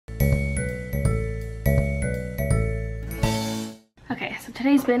Okay, so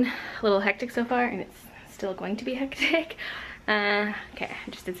today's been a little hectic so far, and it's still going to be hectic. Okay, I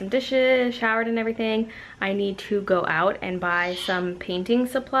just did some dishes, showered and everything. I need to go out and buy some painting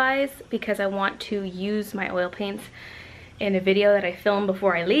supplies because I want to use my oil paints in a video that I film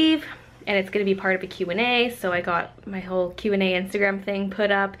before I leave, and it's going to be part of a Q&A. So I got my whole Q&A Instagram thing put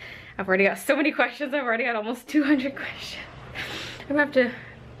up. I've already got so many questions. I've already got almost 200 questions. I'm gonna have to,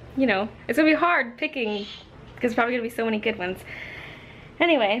 you know, it's gonna be hard picking because there's probably gonna be so many good ones.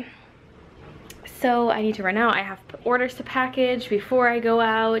 Anyway, so I need to run out. I have orders to package before I go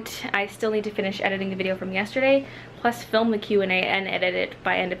out. I still need to finish editing the video from yesterday, plus film the Q&A and edit it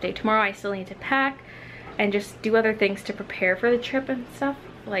by end of day tomorrow. I still need to pack and just do other things to prepare for the trip and stuff,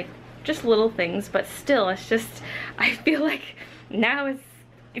 like just little things, but still, it's just, I feel like now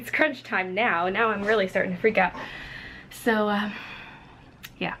it's crunch time now. Now I'm really starting to freak out. So,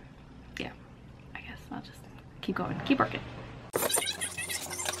 yeah, I guess I'll just keep going, keep working.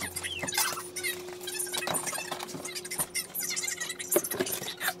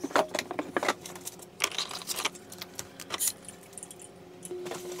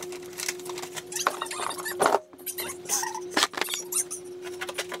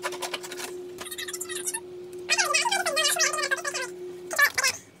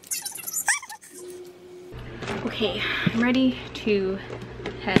 Okay, I'm ready to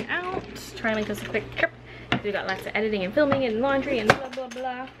head out. Try to make this a quick trip. We got lots of editing and filming and laundry and blah blah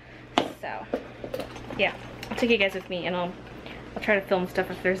blah. So yeah, I'll take you guys with me, and I'll try to film stuff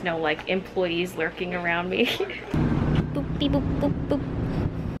if there's no like employees lurking around me. Boop beep boop boop boop.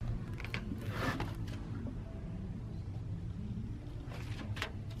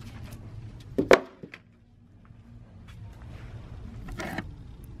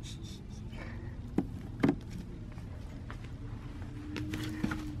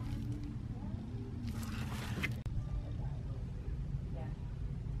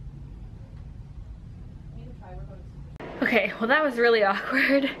 Okay, well that was really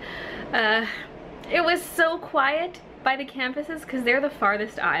awkward. It was so quiet by the campuses because they're the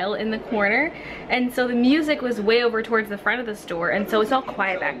farthest aisle in the corner, and so the music was way over towards the front of the store, and so it's all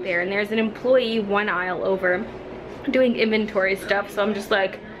quiet back there, and there's an employee one aisle over doing inventory stuff, so I'm just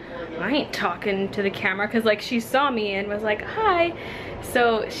like, I ain't talking to the camera, because like she saw me and was like, hi.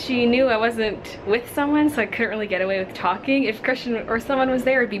 So she knew I wasn't with someone, so I couldn't really get away with talking. If Christian or someone was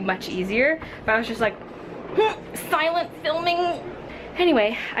there, it'd be much easier, but I was just like, silent filming.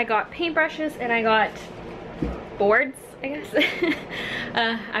 Anyway, I got paintbrushes and I got boards, I guess.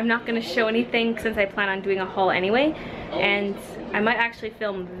 I'm not gonna show anything since I plan on doing a haul anyway, and I might actually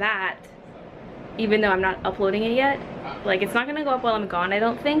film that even though I'm not uploading it yet. Like, it's not gonna go up while I'm gone, I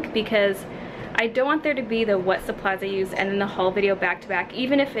don't think, because I don't want there to be the what supplies I use and then the haul video back to back.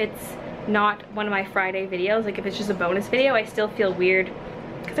 Even if it's not one of my Friday videos, like if it's just a bonus video, I still feel weird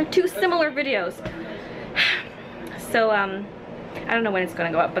because they're two similar videos. So I don't know when it's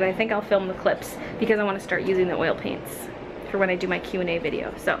gonna go up, but I think I'll film the clips because I want to start using the oil paints for when I do my Q&A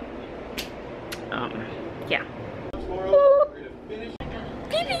video. So yeah.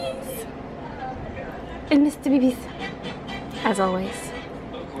 Beebies and Mr. Beebies, as always.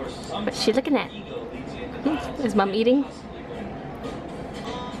 What's she looking at? Is Mom eating?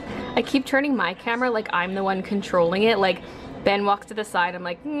 I keep turning my camera like I'm the one controlling it. Like, Ben walks to the side, I'm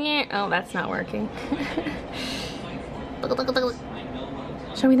like, oh, that's not working.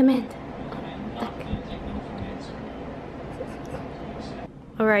 Show me the mint.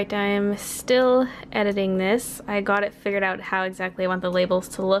 Alright, I am still editing this. I got it figured out how exactly I want the labels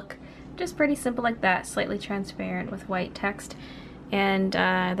to look. Just pretty simple like that, slightly transparent with white text. And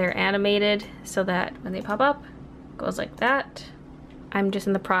they're animated so that when they pop up, it goes like that. I'm just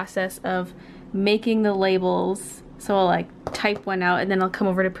in the process of making the labels. So I'll like type one out and then I'll come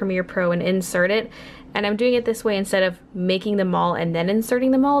over to Premiere Pro and insert it. And I'm doing it this way instead of making them all and then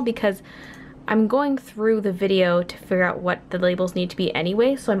inserting them all, because I'm going through the video to figure out what the labels need to be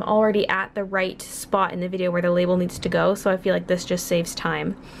anyway. So I'm already at the right spot in the video where the label needs to go. So I feel like this just saves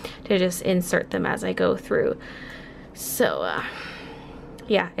time to just insert them as I go through. So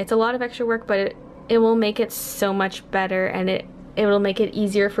yeah, it's a lot of extra work, but it will make it so much better, and it will make it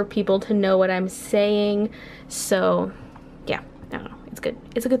easier for people to know what I'm saying. So yeah, I don't know, it's good.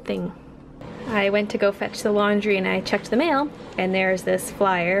 It's a good thing. I went to go fetch the laundry and I checked the mail, and there's this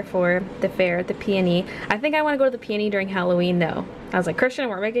flyer for the fair at the Peony. I think I want to go to the Peony during Halloween though. I was like, Christian,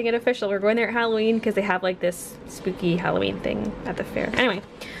 we're making it official. We're going there at Halloween because they have like this spooky Halloween thing at the fair. Anyway,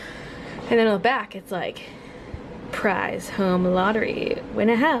 and then on the back it's like, prize home lottery,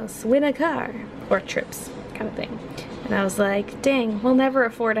 win a house, win a car, or trips kind of thing. And I was like, dang, we'll never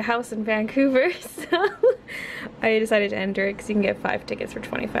afford a house in Vancouver. So I decided to enter it because you can get 5 tickets for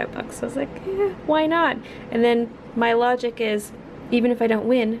 25 bucks. So I was like, yeah, why not? And then my logic is, even if I don't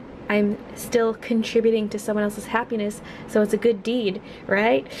win, I'm still contributing to someone else's happiness, so it's a good deed,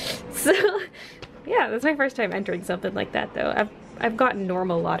 right? So yeah, that's my first time entering something like that though. I've gotten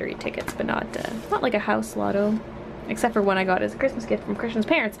normal lottery tickets, but not like a house lotto, except for one I got as a Christmas gift from Christian's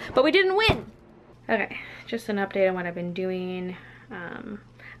parents, but we didn't win. Okay, just an update on what I've been doing.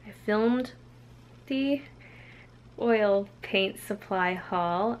 I filmed the oil paint supply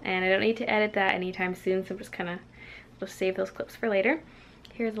haul, and I don't need to edit that anytime soon, so I'm just kind of save those clips for later.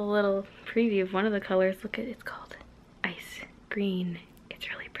 Here's a little preview of one of the colors. Look at it, it's called Ice Green. It's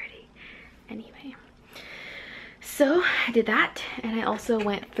really pretty. Anyway, so I did that, and I also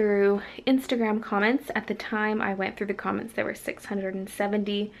went through Instagram comments. At the time I went through the comments, there were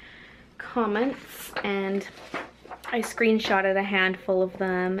 670 comments, and I screenshotted a handful of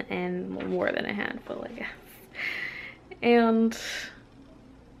them, and more than a handful, I guess. And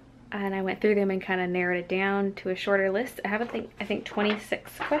I went through them and kind of narrowed it down to a shorter list. I have I think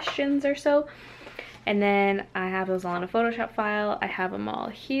 26 questions or so, and then I have those all in a Photoshop file. I have them all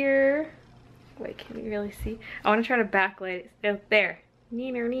here. Wait, can you really see? I want to try to backlight it. Oh, there,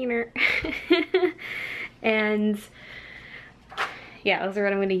 neener. And yeah, those are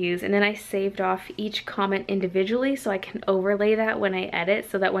what I'm going to use. And then I saved off each comment individually so I can overlay that when I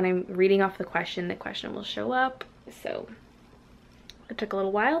edit, so that when I'm reading off the question will show up. So it took a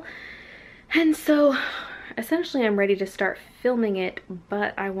little while, and so essentially I'm ready to start filming it,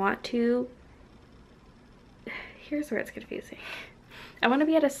 but I want to, here's where it's confusing. I want to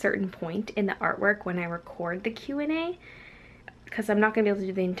be at a certain point in the artwork when I record the Q&A, because I'm not going to be able to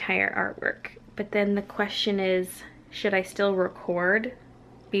do the entire artwork. But then the question is, should I still record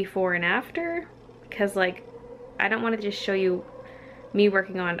before and after? Because like, I don't want to just show you me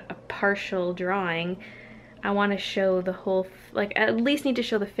working on a partial drawing. I want to show the whole, like, I at least need to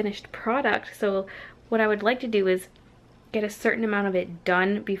show the finished product. So what I would like to do is get a certain amount of it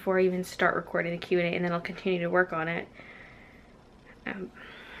done before I even start recording the Q&A, and then I'll continue to work on it.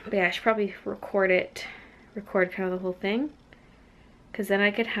 But yeah, I should probably record kind of the whole thing, because then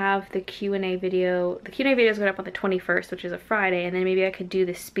I could have the Q&A video. The Q&A video is going up on the 21st, which is a Friday, and then maybe I could do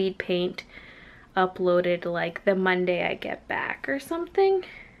the speed paint uploaded like the Monday I get back or something,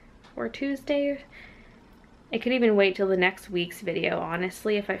 or Tuesday. It could even wait till the next week's video,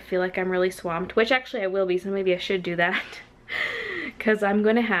 honestly, if I feel like I'm really swamped, which actually I will be, so maybe I should do that. Because I'm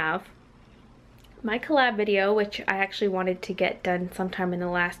going to have my collab video, which I actually wanted to get done sometime in the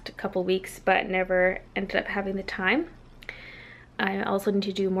last couple weeks, but never ended up having the time. I also need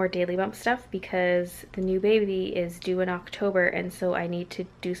to do more Daily Bump stuff because the new baby is due in October, and so I need to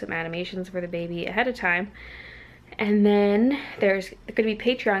do some animations for the baby ahead of time. And then there's going to be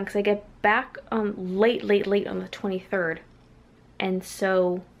Patreon, because I get back on late on the 23rd. And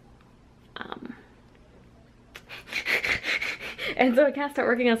so, and so I can't start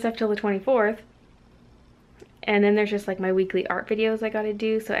working on stuff till the 24th. And then there's just like my weekly art videos I gotta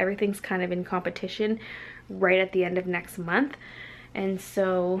do. So everything's kind of in competition right at the end of next month. And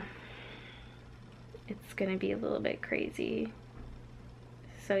so it's gonna be a little bit crazy.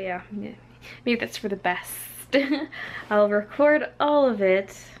 So yeah, maybe that's for the best. I'll record all of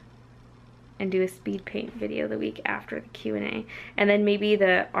it and do a speed paint video the week after the Q&A, and then maybe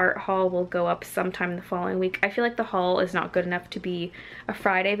the art haul will go up sometime the following week. I feel like the haul is not good enough to be a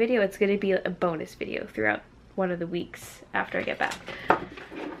Friday video. It's going to be a bonus video throughout one of the weeks after I get back.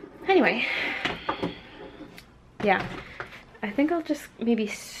 Anyway, yeah, I think I'll just maybe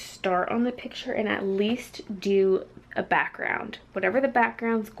start on the picture and at least do a background. Whatever the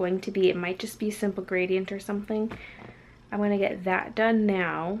background's going to be, it might just be a simple gradient or something. I'm going to get that done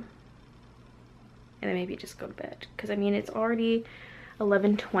now, and then maybe just go to bed, because I mean it's already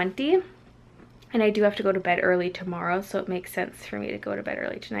 11:20 and I do have to go to bed early tomorrow, so it makes sense for me to go to bed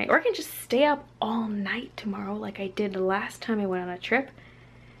early tonight. Or I can just stay up all night tomorrow like I did the last time I went on a trip,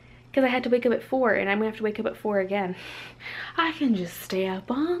 because I had to wake up at 4 and I'm gonna have to wake up at 4 again. I can just stay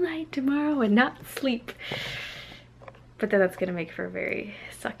up all night tomorrow and not sleep. But then that's gonna make for a very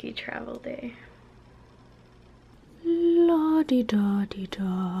sucky travel day. La-di-da-di-da,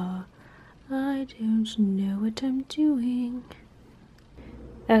 I don't know what I'm doing.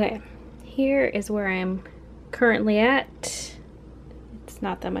 Okay, here is where I'm currently at. It's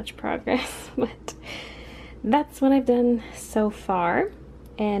not that much progress, but that's what I've done so far.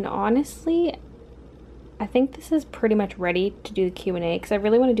 And honestly, I think this is pretty much ready to do the Q&A, because I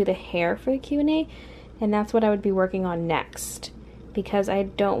really want to do the hair for the Q&A, and that's what I would be working on next, because I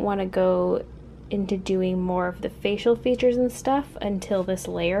don't want to go into doing more of the facial features and stuff until this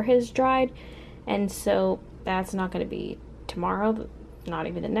layer has dried, and so that's not going to be tomorrow, not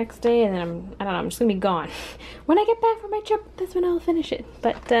even the next day, and then I don't know, I'm just gonna be gone. When I get back from my trip, that's when I'll finish it.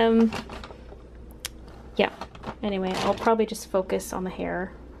 But yeah, anyway, I'll probably just focus on the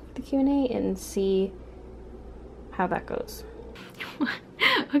hair, the Q&A, and see how that goes.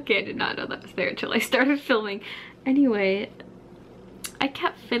 Okay, I did not know that was there until I started filming. Anyway, I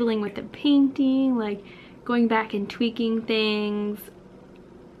kept fiddling with the painting, like going back and tweaking things.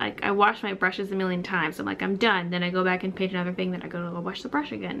 Like, I wash my brushes a million times. I'm like, I'm done. Then I go back and paint another thing. Then I go to wash the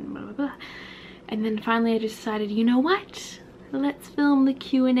brush again. Blah, blah, blah. And then finally I just decided, you know what? Let's film the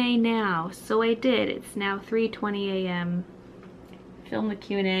Q&A now. So I did. It's now 3:20 a.m. Film the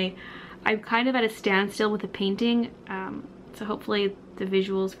Q&A. I'm kind of at a standstill with the painting. So hopefully the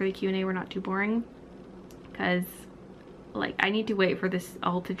visuals for the Q&A were not too boring. Because, like, I need to wait for this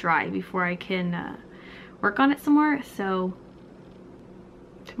all to dry before I can work on it some more. So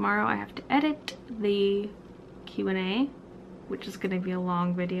tomorrow I have to edit the Q&A, which is going to be a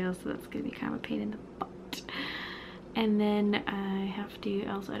long video, so that's going to be kind of a pain in the butt. And then I have to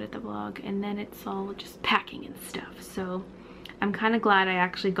also edit the vlog, and then it's all just packing and stuff. So I'm kind of glad I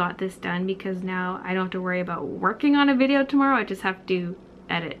actually got this done, because now I don't have to worry about working on a video tomorrow. I just have to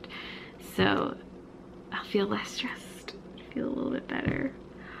edit. So I'll feel less stressed. I feel a little bit better.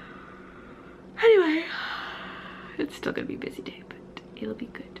 Anyway, it's still going to be a busy day, but it'll be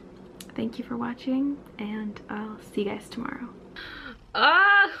good. Thank you for watching, and I'll see you guys tomorrow.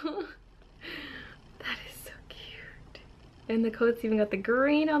 Oh, that is so cute. And the coat's even got the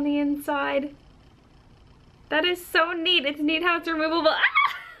green on the inside. That is so neat. It's neat how it's removable.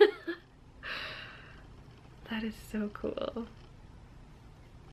 Ah! That is so cool.